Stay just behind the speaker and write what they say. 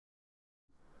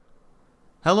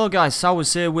Hello guys,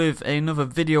 Sowerz here with another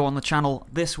video on the channel.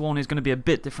 This one is going to be a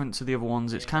bit different to the other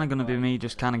ones. It's kind of going to be me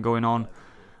just kind of going on,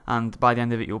 and by the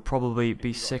end of it you'll probably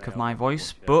be sick of my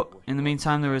voice. But in the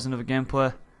meantime there is another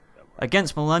gameplay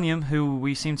against Millennium, who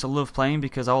we seem to love playing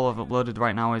because all I've uploaded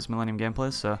right now is Millennium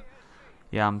gameplays. So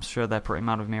yeah, I'm sure they're pretty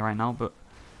mad with me right now, but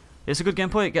it's a good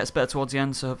gameplay. It gets better towards the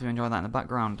end, so hope you enjoy that in the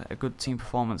background. A good team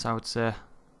performance, I would say.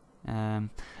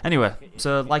 Anyway,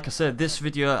 so like I said, this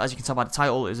video, as you can tell by the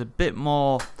title, is a bit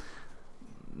more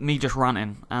me just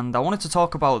ranting, and I wanted to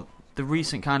talk about the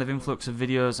recent kind of influx of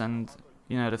videos and,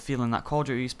 you know, the feeling that Call of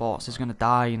Duty eSports is going to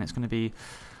die and it's going to be,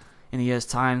 in a year's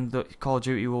time, that Call of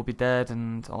Duty will be dead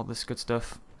and all this good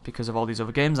stuff because of all these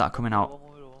other games that are coming out.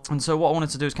 And so what I wanted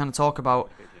to do is kind of talk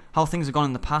about how things have gone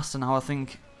in the past and how I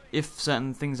think if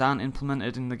certain things aren't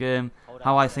implemented in the game,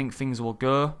 how I think things will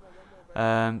go.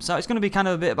 So it's going to be kind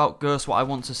of a bit about Ghost, what I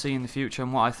want to see in the future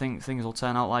and what I think things will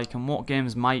turn out like, and what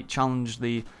games might challenge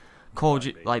the Call of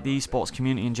Duty, like the esports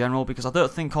community in general, because I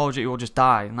don't think Call of Duty will just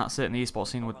die and that's it, and the esports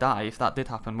scene would die if that did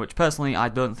happen, which personally I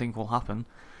don't think will happen,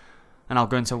 and I'll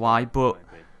go into why. But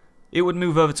it would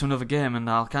move over to another game, and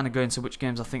I'll kind of go into which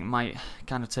games I think might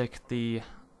kind of take the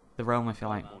realm, if you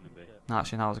like. No,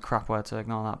 actually that was a crap word, to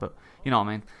ignore that, but you know what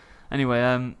I mean.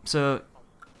 Anyway, so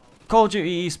Call of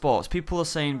Duty eSports, people are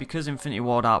saying because Infinity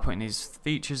Ward aren't putting these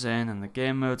features in and the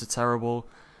game modes are terrible,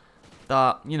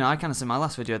 that, you know, I kind of said in my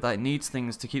last video that it needs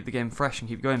things to keep the game fresh and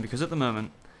keep going, because at the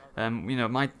moment, you know,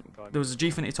 there was a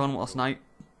Gfinity tournament last night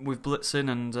with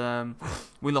Blitzing, and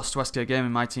we lost to SK Game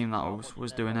in my team that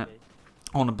was doing it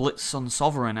on a Blitz on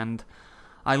Sovereign, and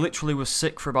I literally was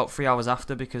sick for about 3 hours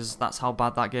after because that's how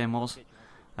bad that game was,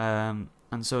 and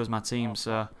so was my team,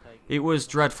 so it was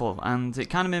dreadful, and it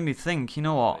kind of made me think, you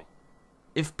know what,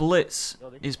 if Blitz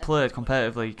is played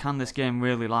competitively, can this game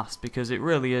really last? Because it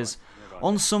really is.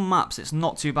 On some maps, it's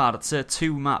not too bad. I'd say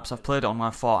 2 maps I've played it on where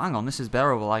I thought, hang on, this is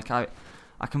bearable. Like I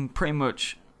can pretty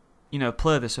much, you know,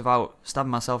 play this without stabbing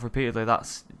myself repeatedly.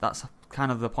 That's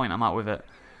kind of the point I'm at with it.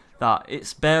 That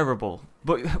it's bearable.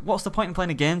 But what's the point in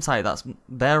playing a game type that's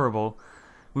bearable?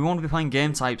 We want to be playing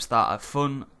game types that are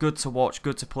fun, good to watch,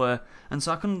 good to play. And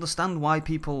so I can understand why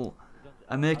people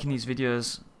are making these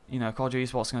videos. You know, Call of Duty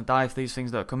eSports is going to die if these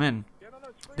things don't come in.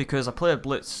 Because I played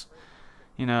Blitz,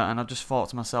 you know, and I just thought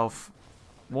to myself,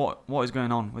 what is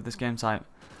going on with this game type?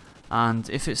 And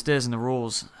if it stays in the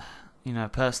rules, you know,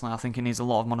 personally I think it needs a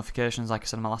lot of modifications, like I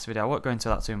said in my last video. I won't go into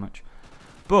that too much.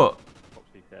 But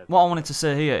what I wanted to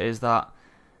say here is that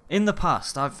in the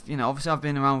past, obviously I've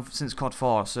been around since CoD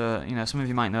 4, so, you know, some of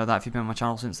you might know that if you've been on my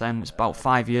channel since then. It's about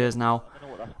 5 years now.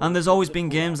 And there's always been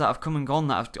games that have come and gone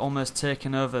that have almost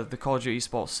taken over the Call of Duty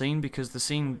esports scene, because the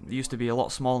scene used to be a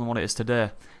lot smaller than what it is today.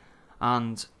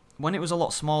 And when it was a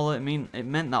lot smaller, it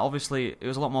meant that obviously it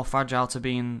was a lot more fragile to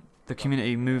being the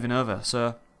community moving over.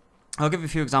 So I'll give you a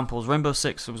few examples. Rainbow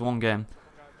Six was one game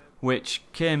which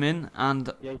came in,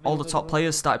 and all the top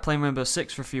players started playing Rainbow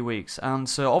Six for a few weeks, and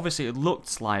so obviously it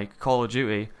looked like Call of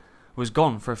Duty was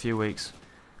gone for a few weeks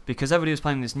because everybody was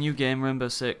playing this new game, Rainbow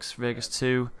Six Vegas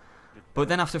 2. But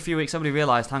then after a few weeks, everybody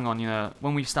realised, hang on, you know,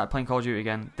 when we started playing Call of Duty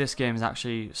again, this game is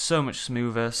actually so much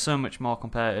smoother, so much more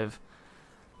competitive,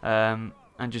 and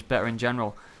just better in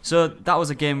general. So that was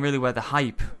a game really where the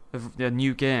hype of the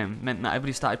new game meant that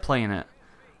everybody started playing it,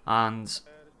 and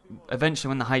eventually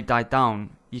when the hype died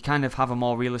down, you kind of have a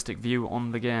more realistic view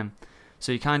on the game.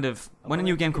 So you kind of, when a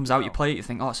new game comes out, you play it, you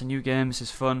think, oh, it's a new game, this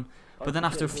is fun. But then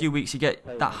after a few weeks, you get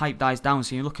that hype dies down,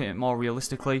 so you look at it more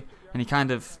realistically, and you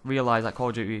kind of realise that Call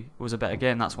of Duty was a better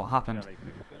game. That's what happened.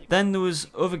 Then there was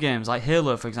other games like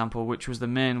Halo, for example, which was the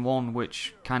main one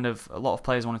which kind of a lot of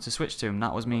players wanted to switch to, and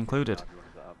that was me included.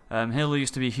 Halo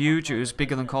used to be huge. It was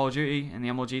bigger than Call of Duty in the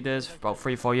MLG days, about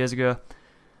 3 or 4 years ago.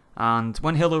 And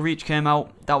when Halo Reach came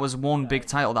out, that was one big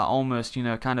title that almost, you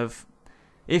know, kind of,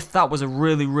 if that was a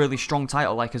really, really strong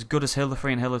title, like as good as Halo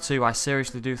 3 and Halo 2, I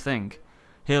seriously do think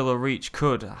Halo Reach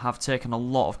could have taken a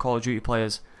lot of Call of Duty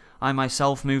players. I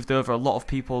myself moved over, a lot of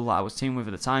people that I was teaming with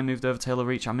at the time moved over to Halo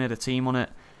Reach. I made a team on it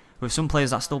with some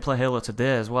players that still play Halo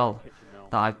today as well,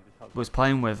 that I was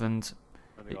playing with, and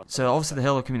so obviously the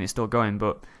Halo community is still going,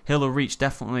 but Halo Reach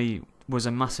definitely was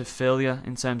a massive failure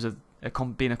in terms of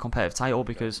being a competitive title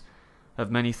because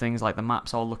of many things, like the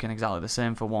maps all looking exactly the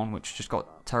same for one, which just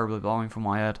got terribly boring from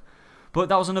what I heard. But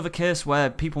that was another case where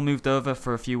people moved over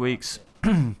for a few weeks,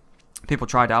 people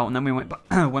tried out, and then we went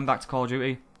back to Call of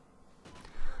Duty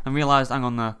and realised, hang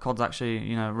on, the COD's actually,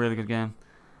 you know, a really good game.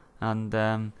 And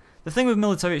the thing with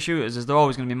military shooters is they're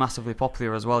always going to be massively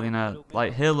popular as well, you know,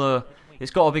 like Halo,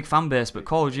 it's got a big fan base, but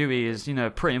Call of Duty is, you know,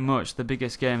 pretty much the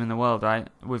biggest game in the world, right,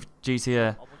 with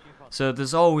GTA. So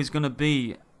there's always going to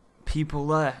be people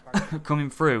there coming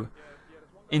through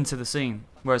into the scene,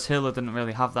 whereas Halo didn't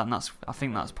really have that, and I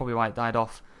think that's probably why it died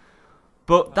off.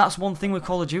 But that's one thing with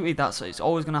Call of Duty that's it's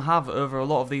always going to have over a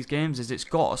lot of these games, is it's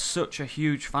got such a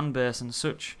huge fan base and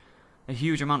such a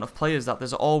huge amount of players that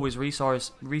there's always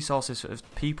resources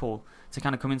of people to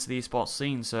kind of come into the esports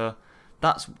scene. So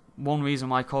that's one reason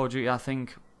why Call of Duty, I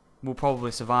think, will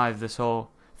probably survive this whole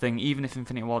thing, even if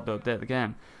Infinity Ward don't update the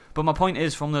game. But my point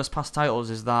is, from those past titles,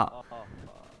 is that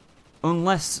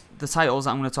unless the titles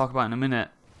that I'm going to talk about in a minute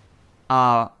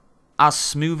are as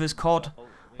smooth as CoD,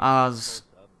 as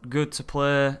good to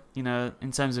play, you know,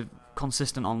 in terms of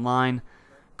consistent online,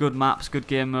 good maps, good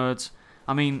game modes.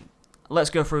 I mean, let's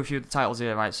go through a few of the titles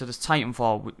here, right? So there's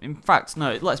Titanfall. In fact,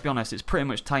 no, let's be honest, it's pretty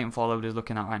much Titanfall everybody's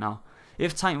looking at right now.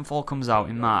 If Titanfall comes out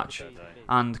in March,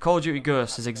 and Call of Duty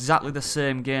Ghosts is exactly the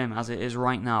same game as it is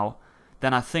right now,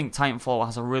 then I think Titanfall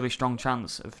has a really strong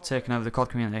chance of taking over the CoD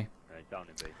community.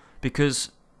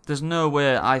 Because there's no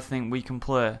way I think we can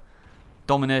play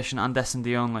Domination and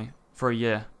S&D only for a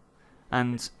year.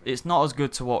 And it's not as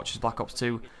good to watch as Black Ops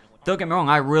 2. Don't get me wrong,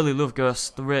 I really love Ghosts,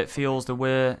 the way it feels, the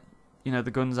way, you know,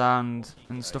 the guns are and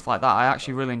stuff like that. I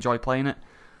actually really enjoy playing it.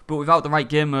 But without the right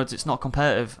game modes, it's not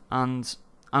competitive. And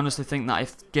I honestly think that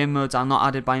if game modes are not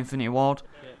added by Infinity Ward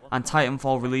and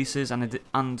Titanfall releases,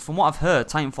 and from what I've heard,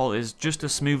 Titanfall is just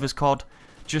as smooth as CoD,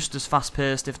 just as fast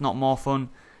paced, if not more fun.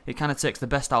 It kind of takes the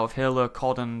best out of Halo,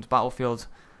 CoD and Battlefield,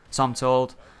 so I'm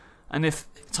told. And if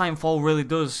Titanfall really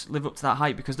does live up to that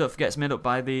hype, because don't forget it's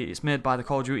made by the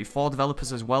Call of Duty 4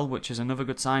 developers as well, which is another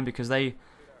good sign, because they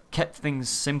kept things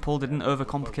simple, they didn't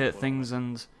overcomplicate things,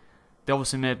 and they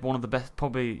obviously made one of the best,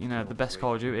 probably, you know, the best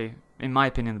Call of Duty, in my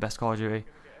opinion, the best Call of Duty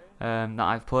that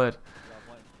I've played.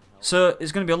 So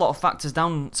there's going to be a lot of factors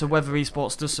down to whether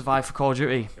esports does survive for Call of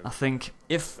Duty. I think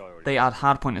if they add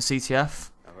Hardpoint to CTF,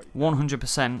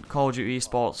 100% Call of Duty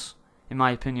esports, in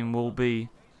my opinion, will be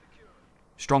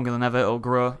stronger than ever. It'll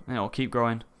grow and it'll keep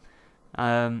growing.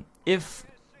 If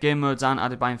game modes aren't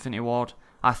added by Infinity Ward,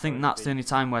 I think that's the only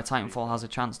time where Titanfall has a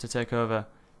chance to take over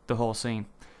the whole scene,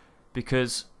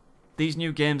 because these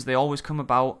new games, they always come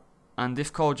about, and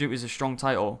if Call of Duty is a strong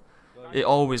title, it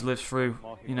always lives through,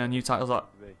 you know, new titles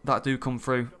that do come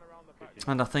through.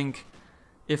 And I think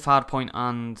if Hardpoint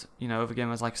and, you know, other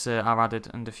gamers, like I say, are added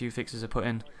and a few fixes are put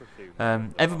in,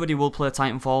 everybody will play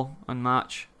Titanfall in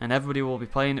March, and everybody will be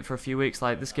playing it for a few weeks.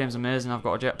 Like, this game's amazing, I've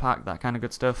got a jetpack, that kind of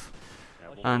good stuff,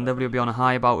 and everybody will be on a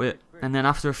high about it. And then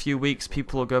after a few weeks,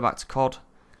 people will go back to CoD,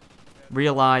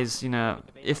 realise, you know,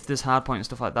 if there's Hardpoint and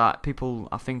stuff like that, people,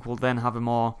 I think, will then have a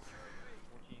more,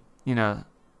 you know,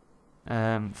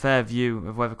 fair view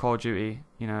of whether Call of Duty,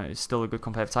 you know, is still a good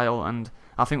competitive title. And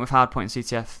I think with Hardpoint and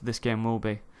CTF, this game will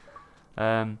be.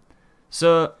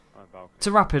 So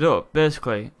to wrap it up,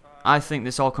 basically, I think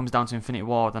this all comes down to Infinity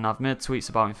Ward, and I've made tweets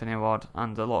about Infinity Ward,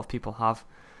 and a lot of people have,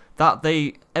 that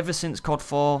they, ever since CoD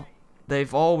 4,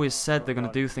 they've always said they're going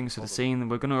to do things for the scene,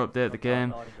 and we're going to update the game.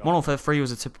 Modern Warfare 3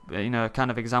 was a kind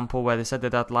of example where they said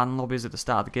they'd had LAN lobbies at the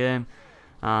start of the game,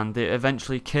 and it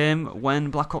eventually came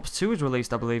when Black Ops 2 was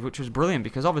released, I believe, which was brilliant,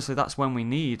 because obviously that's when we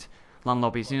need LAN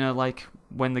lobbies, you know, like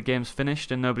when the game's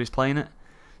finished and nobody's playing it.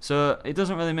 So it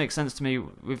doesn't really make sense to me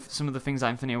with some of the things that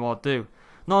Infinity Ward do.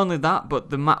 Not only that, but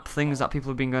the map things that people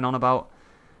have been going on about.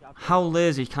 How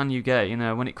lazy can you get, you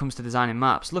know, when it comes to designing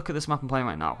maps? Look at this map I'm playing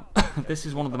right now. This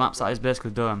is one of the maps that is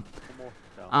basically Dome.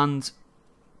 And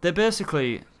they're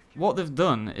basically, what they've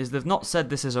done is they've not said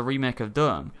this is a remake of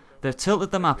Dome. They've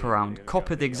tilted the map around,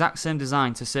 copied the exact same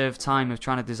design to save time of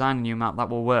trying to design a new map that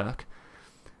will work.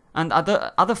 And are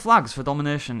there flags for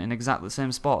Domination in exactly the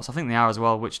same spots? I think they are as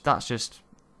well, which that's just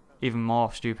even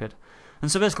more stupid. And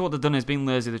so basically what they've done is been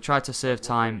lazy, they've tried to save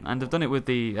time, and they've done it with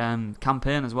the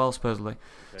campaign as well, supposedly.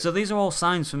 So these are all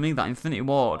signs for me that Infinity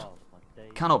Ward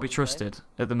cannot be trusted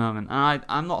at the moment, and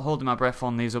I'm not holding my breath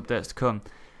on these updates to come.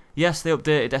 Yes, they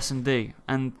updated S&D,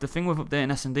 and the thing with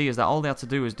updating S&D is that all they had to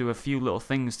do is do a few little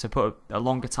things to put a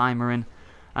longer timer in,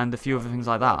 and a few other things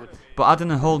like that. But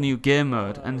adding a whole new game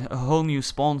mode and a whole new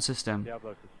spawn system,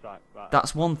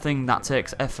 that's one thing that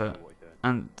takes effort,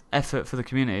 and effort for the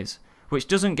communities, which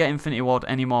doesn't get Infinity Ward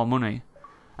any more money.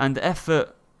 And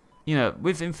effort, you know,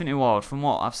 with Infinity Ward, from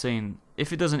what I've seen,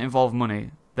 if it doesn't involve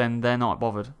money, then they're not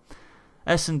bothered.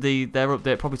 S&D, their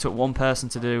update probably took one person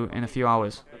to do in a few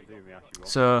hours.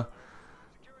 So,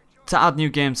 to add new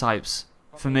game types,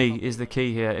 for me, is the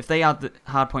key here. If they add the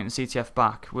Hardpoint and CTF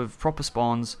back with proper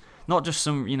spawns, not just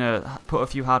some, you know, put a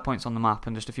few hardpoints on the map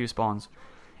and just a few spawns.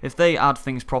 If they add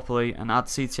things properly and add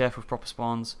CTF with proper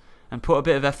spawns, and put a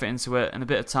bit of effort into it and a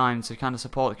bit of time to kind of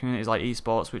support the communities like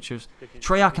eSports, which was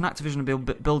Treyarch and Activision have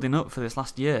been building up for this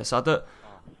last year. So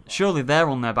surely they're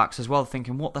on their backs as well,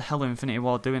 thinking, what the hell are Infinity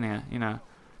Ward doing here, you know?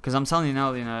 Because I'm telling you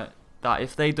now, you know, that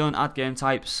if they don't add game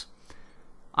types,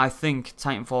 I think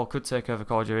Titanfall could take over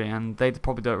Call of Duty, and they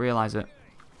probably don't realise it.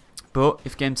 But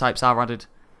if game types are added,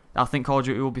 I think Call of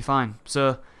Duty will be fine.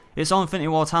 So it's on Infinity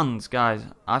Ward's hands, guys.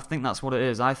 I think that's what it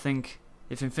is. I think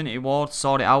if Infinity Ward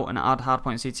sort it out and add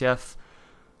Hardpoint CTF,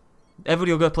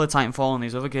 everybody will go play Titanfall and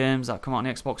these other games that come out on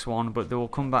the Xbox One, but they will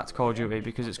come back to Call of Duty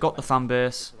because it's got the fan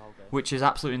base, which is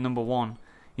absolutely number one.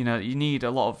 You know, you need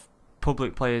a lot of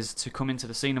public players to come into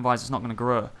the scene, otherwise it's not going to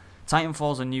grow.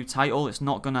 Titanfall's a new title. It's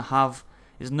not going to have,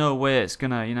 there's no way it's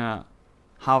going to, you know,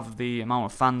 have the amount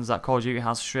of fans that Call of Duty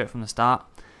has straight from the start.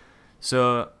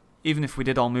 So even if we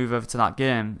did all move over to that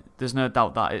game, there's no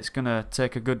doubt that it's going to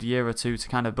take a good year or two to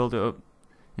kind of build it up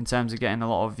in terms of getting a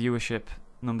lot of viewership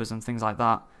numbers and things like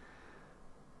that.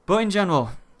 But in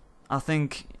general, I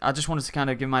think I just wanted to kind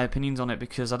of give my opinions on it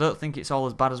because I don't think it's all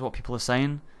as bad as what people are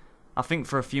saying. I think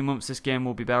for a few months this game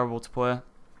will be bearable to play.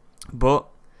 But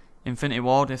Infinity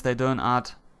Ward, if they don't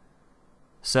add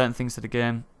certain things to the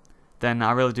game, then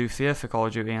I really do fear for Call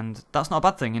of Duty, and that's not a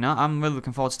bad thing, you know. I'm really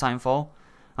looking forward to Titanfall,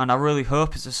 and I really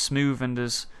hope it's as smooth and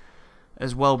as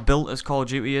well built as Call of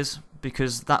Duty is,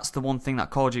 because that's the one thing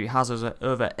that Call of Duty has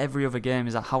over every other game,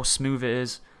 is that how smooth it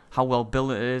is, how well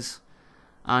built it is.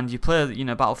 And you play, you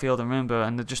know, Battlefield and Rainbow,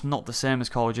 and they're just not the same as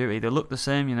Call of Duty. They look the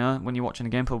same, you know, when you're watching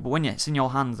the gameplay, but when it's in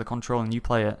your hands, the control, and you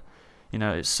play it, you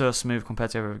know, it's so smooth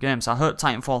compared to every other game. So I hope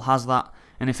Titanfall has that,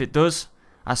 and if it does,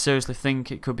 I seriously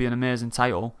think it could be an amazing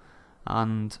title,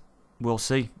 and we'll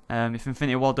see. If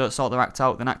Infinity Ward don't sort their act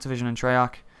out, then Activision and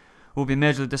Treyarch will be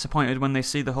majorly disappointed when they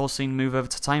see the whole scene move over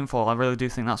to Titanfall. I really do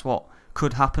think that's what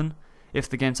could happen if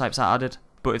the game types are added.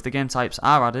 But if the game types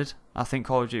are added, I think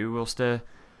Call of Duty will stay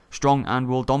strong and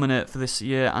will dominate for this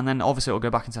year, and then obviously it will go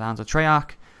back into the hands of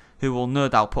Treyarch, who will no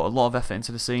doubt put a lot of effort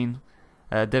into the scene.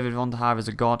 David Von der Haar is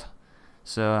a god,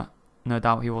 so no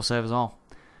doubt he will save us all.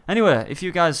 Anyway, if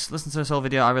you guys listen to this whole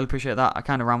video, I really appreciate that. I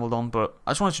kind of rambled on, but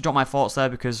I just wanted to drop my thoughts there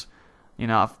because, you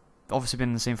know, I've obviously been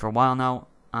in the scene for a while now,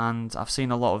 and I've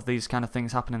seen a lot of these kind of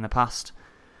things happen in the past.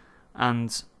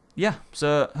 And yeah,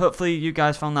 so hopefully you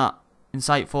guys found that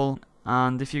insightful,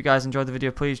 and if you guys enjoyed the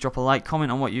video, please drop a like,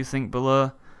 comment on what you think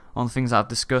below on things that I've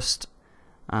discussed,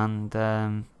 and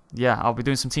yeah, I'll be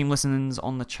doing some team listenings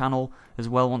on the channel as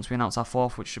well once we announce our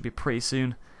 4th, which should be pretty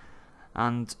soon,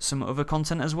 and some other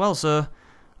content as well. So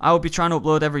I will be trying to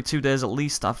upload every 2 days at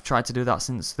least. I've tried to do that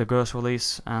since the Ghost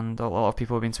release, and a lot of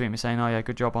people have been tweeting me saying, oh yeah,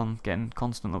 good job on getting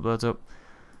constant uploads up.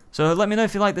 So let me know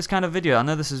if you like this kind of video. I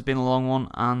know this has been a long one,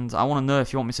 and I want to know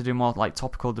if you want me to do more like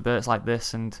topical debates like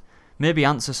this, and maybe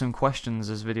answer some questions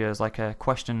as videos, like a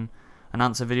question and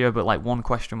answer video, but like one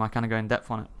question where I kind of go in depth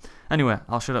on it. Anyway,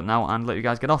 I'll shut up now and let you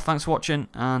guys get off. Thanks for watching,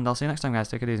 and I'll see you next time, guys.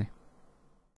 Take it easy.